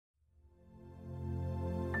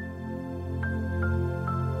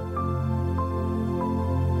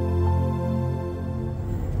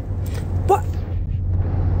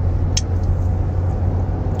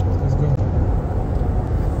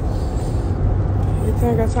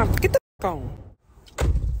I got time. Get the f on.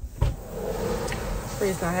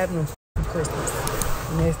 Friends not having no Christmas.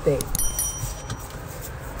 Next day.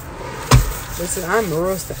 Listen, I am a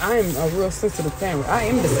real sensitive parent. I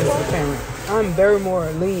am the sensitive parent. I'm very more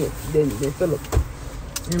lenient than Philip.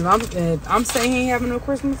 And if I'm saying he ain't having no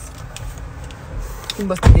Christmas, he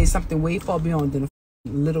must have did something way far beyond than a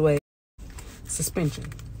little ass suspension.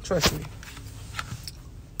 Trust me.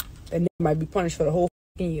 That nigga might be punished for the whole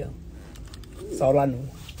year. That's all I know.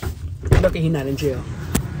 Lucky he not in jail.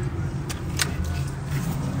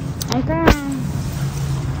 Okay.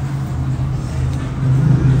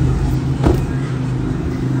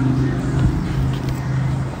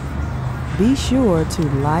 Be sure to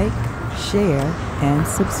like, share, and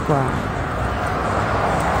subscribe.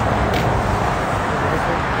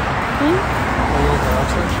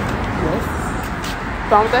 Yes.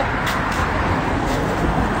 What's with that?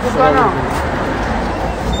 What's going on?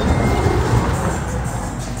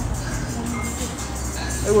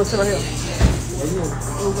 It was right here.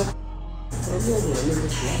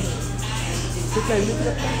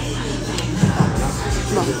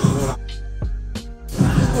 Come on.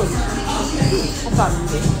 I'm sorry.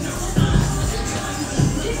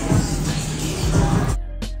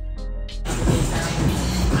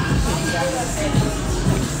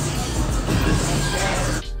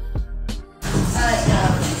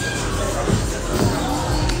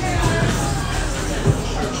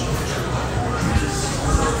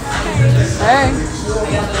 Hey.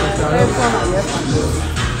 Hey, what's going on? Yes.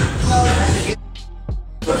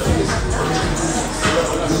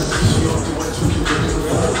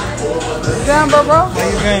 Damn, bro. How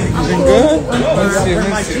you been? You been good? Let's see.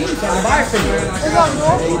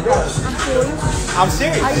 I'm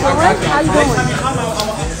serious. How you doing? How you doing?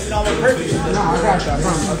 I'm a perfect. No, I got you.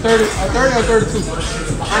 A 30 or 32?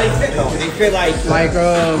 How they fit though? They fit like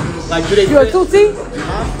do they You a 2T?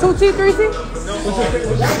 2T, 3T?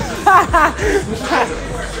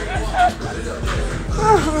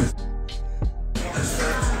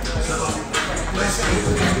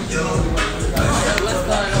 What's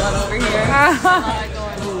going on over here?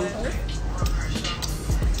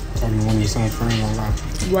 Probably one of your son's friends on live.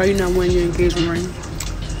 Why you not wearing your engagement ring?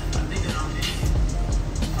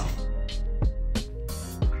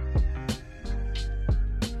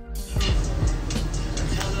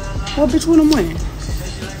 What bitch what I'm wearing?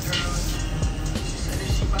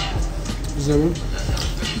 Is that one?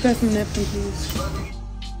 Pass me napkin, please.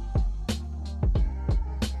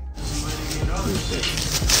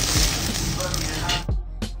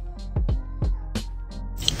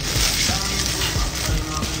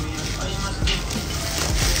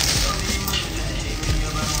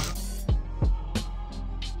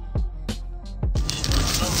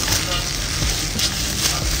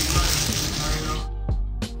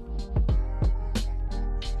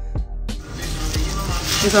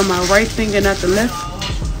 It's on my right finger, not the left.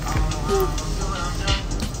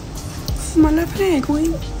 This is my left hand,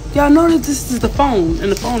 queen. Y'all know that this is the phone,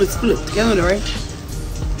 and the phone is flipped. Y'all know that, right?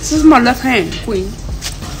 This is my left hand, queen.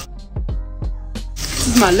 This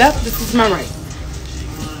is my left, this is my right.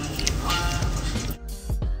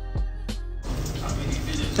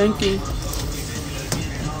 Thank you.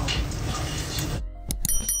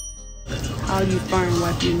 How you find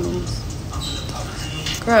wiping your nose?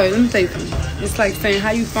 Girl, let me tell you something. It's like saying,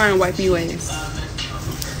 how you find wiping your ass?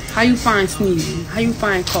 How you find sneezing? How you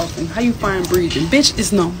find coughing? How you find breathing? Bitch,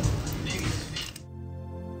 it's no.